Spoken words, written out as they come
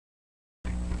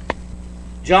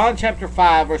John chapter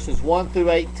 5 verses 1 through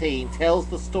 18 tells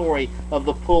the story of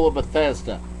the Pool of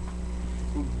Bethesda.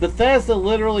 Bethesda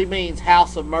literally means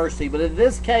house of mercy, but in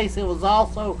this case it was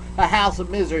also a house of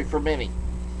misery for many.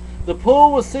 The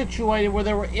pool was situated where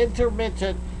there were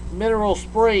intermittent mineral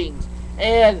springs,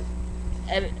 and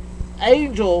an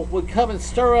angel would come and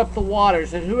stir up the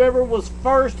waters, and whoever was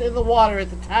first in the water at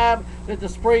the time that the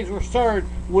springs were stirred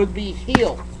would be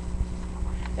healed.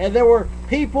 And there were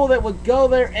people that would go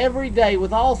there every day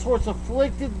with all sorts of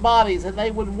afflicted bodies, and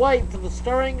they would wait for the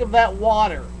stirring of that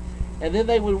water, and then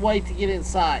they would wait to get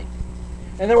inside.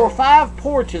 And there were 5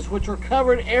 porches which were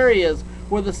covered areas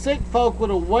where the sick folk would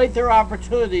await their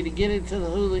opportunity to get into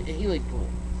the healing pool.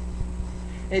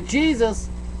 And Jesus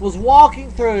was walking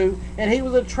through, and he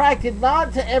was attracted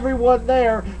not to everyone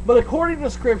there, but according to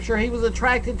Scripture, he was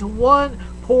attracted to one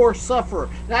poor sufferer.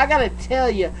 Now I got to tell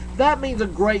you, that means a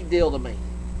great deal to me.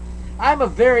 I'm a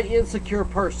very insecure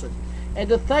person, and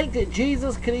to think that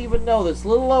Jesus could even know this,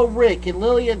 little old Rick in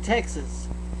Lillian, Texas.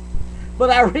 But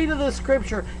I read of this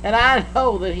Scripture, and I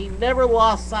know that he never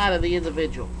lost sight of the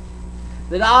individual.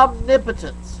 That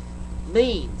omnipotence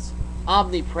means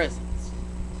omnipresence.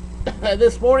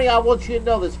 This morning I want you to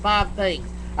know this 5 things.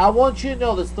 I want you to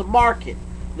know this: the market,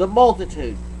 the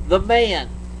multitude, the man,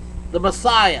 the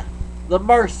Messiah, the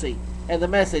mercy, and the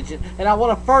message. And I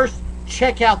want to first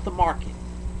check out the market.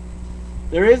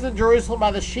 There is in Jerusalem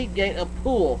by the sheep gate a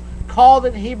pool called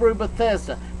in Hebrew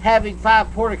Bethesda, having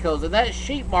 5 porticos. And that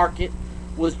sheep market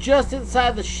was just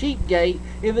inside the sheep gate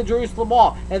in the Jerusalem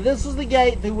wall. And this was the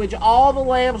gate through which all the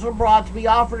lambs were brought to be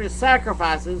offered as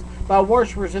sacrifices by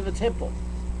worshipers in the temple.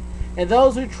 And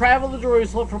those who traveled to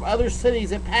Jerusalem from other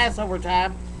cities at Passover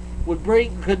time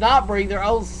could not bring their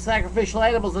own sacrificial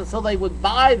animals, and so they would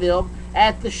buy them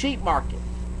at the sheep market.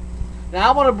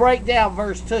 Now I want to break down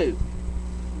verse 2.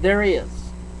 There is.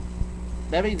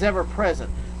 That means ever present.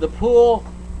 The pool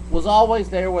was always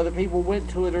there whether people went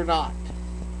to it or not.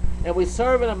 And we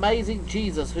serve an amazing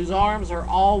Jesus whose arms are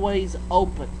always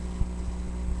open.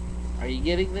 Are you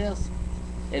getting this?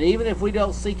 And even if we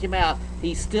don't seek him out,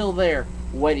 he's still there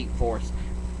waiting for us.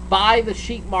 By the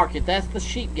sheep market, that's the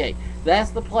sheep gate.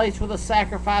 That's the place where the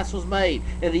sacrifice was made.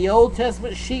 And the Old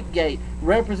Testament sheep gate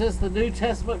represents the New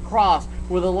Testament cross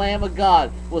where the Lamb of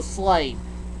God was slain.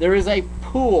 There is a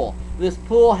pool. This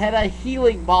pool had a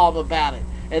healing balm about it.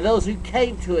 And those who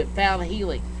came to it found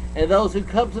healing. And those who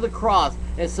come to the cross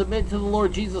and submit to the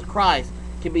Lord Jesus Christ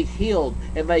can be healed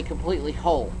and made completely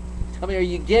whole. Tell me, are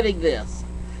you getting this?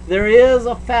 There is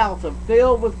a fountain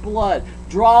filled with blood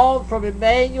drawn from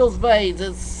Emmanuel's veins,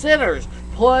 and sinners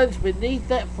plunged beneath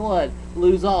that flood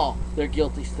lose all their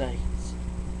guilty stains.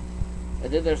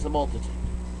 And then there's the multitude.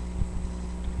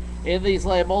 In these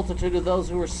lay a multitude of those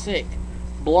who were sick,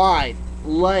 blind,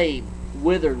 lame,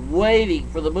 withered, waiting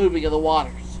for the moving of the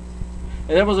waters.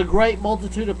 And there was a great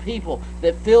multitude of people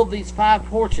that filled these 5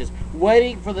 porches,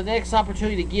 waiting for the next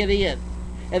opportunity to get in.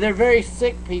 And they're very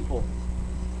sick people.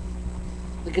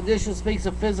 The condition speaks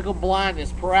of physical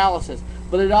blindness, paralysis,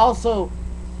 but it also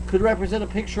could represent a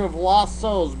picture of lost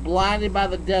souls, blinded by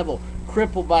the devil,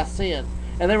 crippled by sin.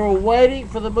 And they were waiting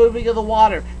for the moving of the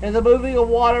water. And the moving of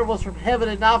water was from heaven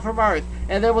and not from earth.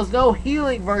 And there was no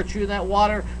healing virtue in that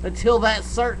water until that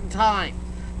certain time.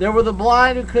 There were the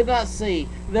blind who could not see.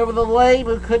 There were the lame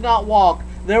who could not walk.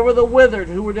 There were the withered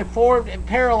who were deformed and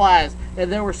paralyzed.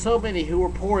 And there were so many who were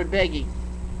poor and begging.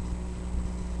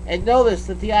 And notice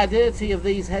that the identity of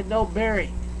these had no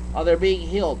bearing on their being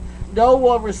healed. No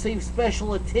one received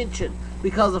special attention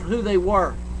because of who they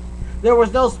were. There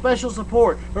was no special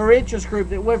support or interest group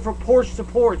that went from porch to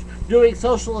porch doing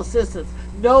social assistance.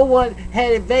 No one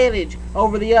had advantage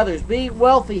over the others. Being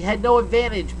wealthy had no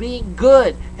advantage. Being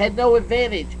good had no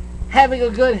advantage. Having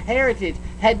a good heritage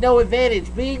had no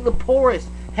advantage. Being the poorest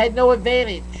had no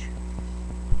advantage.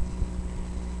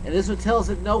 And this would tell us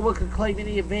that no one could claim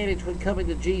any advantage when coming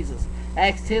to Jesus.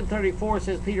 Acts 10:34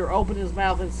 says, Peter opened his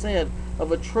mouth and said,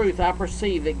 of a truth I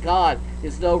perceive that God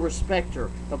is no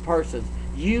respecter of persons.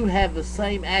 You have the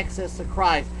same access to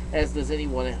Christ as does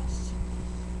anyone else.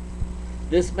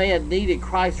 This man needed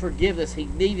Christ's forgiveness. He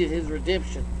needed his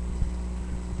redemption.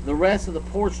 The rest of the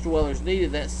porch dwellers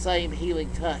needed that same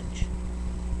healing touch.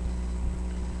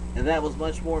 And that was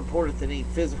much more important than any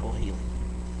physical healing.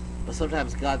 But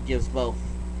sometimes God gives both.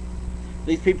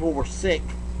 These people were sick.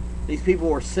 These people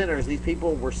were sinners. These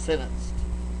people were sentenced.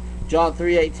 John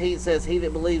 3:18 says, he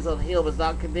that believes on him is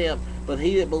not condemned, but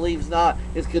he that believes not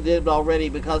is condemned already,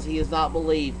 because he has not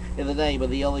believed in the name of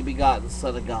the only begotten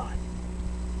Son of God.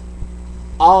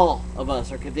 All of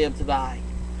us are condemned to die.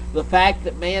 The fact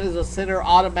that man is a sinner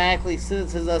automatically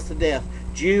sentences us to death.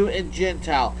 Jew and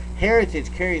Gentile.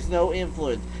 Heritage carries no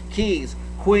influence. Kings,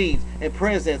 queens, and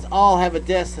presidents all have a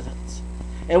descendants.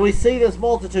 And we see this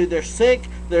multitude. They're sick,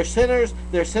 they're sinners,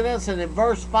 they're sentenced. And in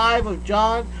verse 5 of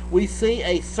John, we see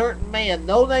a certain man.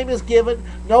 No name is given,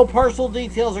 no personal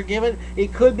details are given.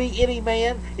 It could be any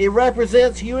man. It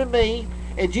represents you and me.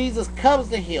 And Jesus comes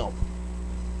to him.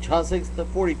 John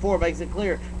 6:44 makes it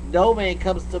clear. No man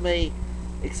comes to me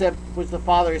except which the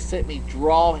Father has sent me.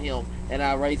 Draw him, and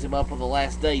I raise him up on the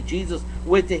last day. Jesus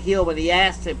went to him, and he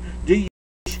asked him, do you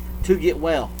wish to get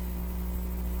well?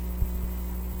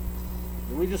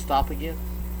 Did we just stop again?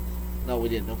 No, we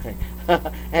didn't. Okay.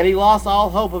 And he lost all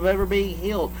hope of ever being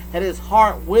healed, and his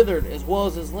heart withered as well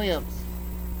as his limbs.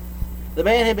 The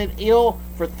man had been ill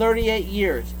for 38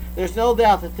 years. There's no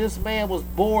doubt that this man was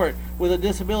born with a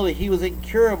disability. He was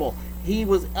incurable. He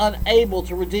was unable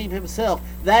to redeem himself.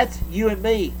 That's you and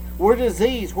me. We're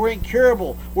diseased. We're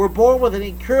incurable. We're born with an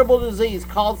incurable disease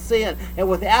called sin. And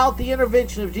without the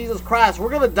intervention of Jesus Christ, we're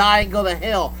going to die and go to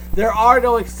hell. There are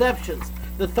no exceptions.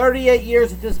 The 38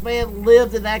 years that this man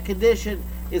lived in that condition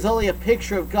is only a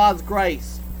picture of God's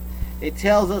grace. It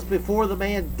tells us before the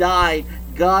man died,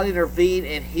 God intervened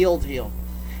and healed him.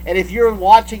 And if you're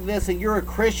watching this and you're a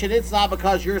Christian, it's not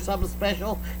because you're something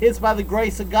special. It's by the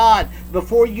grace of God.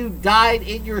 Before you died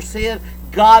in your sin,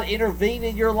 God intervened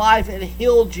in your life and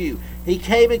healed you. He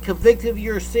came and convicted of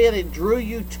your sin and drew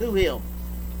you to him.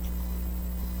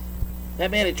 That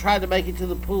man had tried to make it to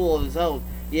the pool on his own,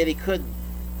 yet he couldn't.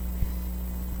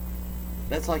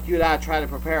 That's like you and I trying to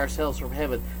prepare ourselves from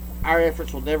heaven. Our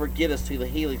efforts will never get us to the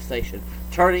healing station.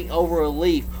 Turning over a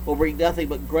leaf will bring nothing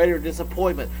but greater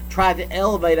disappointment. Trying to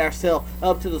elevate ourselves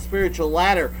up to the spiritual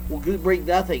ladder will bring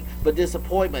nothing but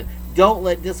disappointment. Don't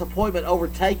let disappointment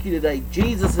overtake you today.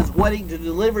 Jesus is waiting to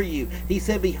deliver you. He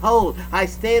said, behold, I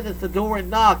stand at the door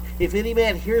and knock. If any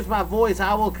man hears my voice,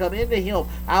 I will come into him.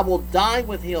 I will dine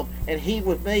with him, and he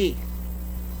with me.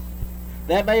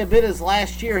 That may have been his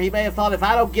last year. He may have thought, if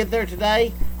I don't get there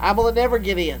today, I'm going to never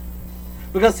get in.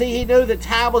 Because, see, he knew that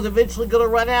time was eventually going to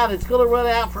run out. It's going to run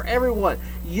out for everyone.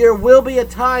 There will be a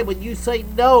time when you say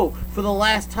no for the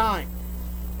last time.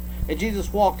 And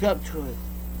Jesus walked up to him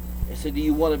and said, do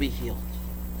you want to be healed?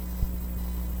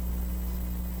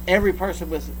 Every person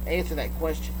must answer that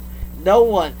question. No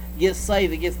one gets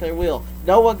saved against their will.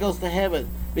 No one goes to heaven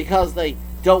because they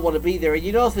don't want to be there. And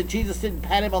you notice that Jesus didn't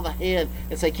pat him on the head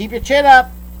and say, keep your chin up.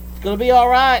 It's going to be all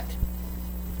right.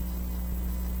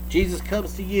 Jesus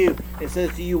comes to you and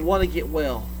says, do you want to get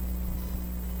well?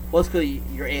 What's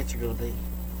your answer going to be?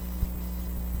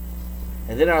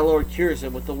 And then our Lord cures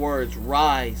him with the words,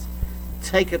 rise,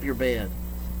 take up your bed,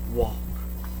 walk.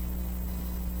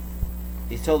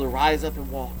 He's told to rise up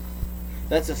and walk.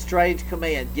 That's a strange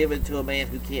command given to a man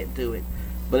who can't do it.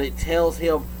 But it tells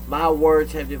him, my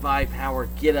words have divine power.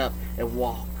 Get up and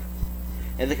walk.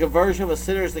 And the conversion of a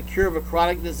sinner is the cure of a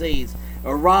chronic disease.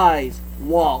 Arise,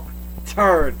 walk,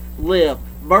 turn, live.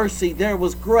 Mercy there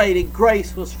was great, and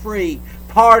grace was free.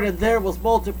 Pardon there was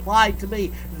multiplied to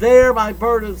me. There my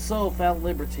burdened soul found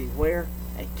liberty. Where?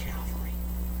 At Calvary.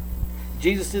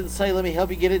 Jesus didn't say, let me help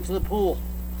you get into the pool.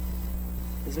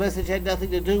 His message had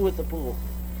nothing to do with the pool.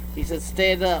 He said,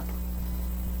 stand up,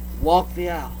 walk the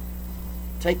aisle,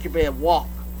 take your bed, walk.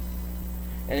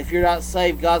 And if you're not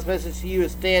saved, God's message to you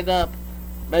is stand up,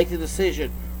 make the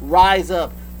decision, rise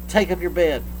up, take up your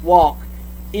bed, walk.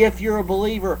 If you're a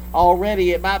believer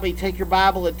already, it might be take your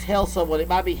Bible and tell someone. It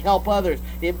might be help others.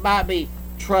 It might be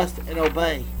trust and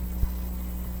obey.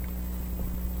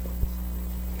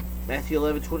 Matthew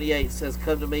 11:28 says,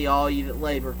 come to me, all you that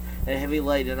labor and heavy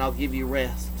laden, and I'll give you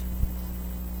rest.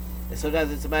 And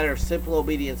sometimes it's a matter of simple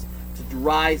obedience to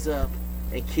rise up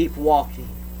and keep walking,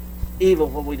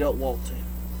 even when we don't want to.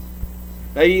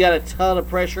 Maybe you got a ton of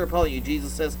pressure upon you.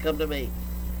 Jesus says, come to me.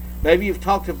 Maybe you've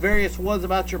talked to various ones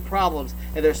about your problems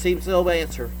and there seems no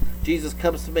answer. Jesus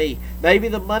comes to me. Maybe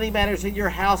the money matters in your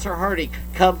house are hurting.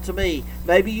 Come to me.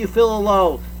 Maybe you feel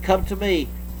alone. Come to me.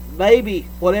 Maybe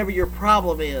whatever your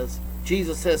problem is,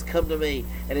 Jesus says, come to me.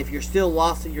 And if you're still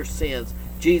lost in your sins,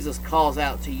 Jesus calls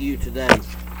out to you today.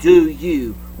 Do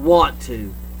you want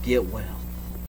to get well?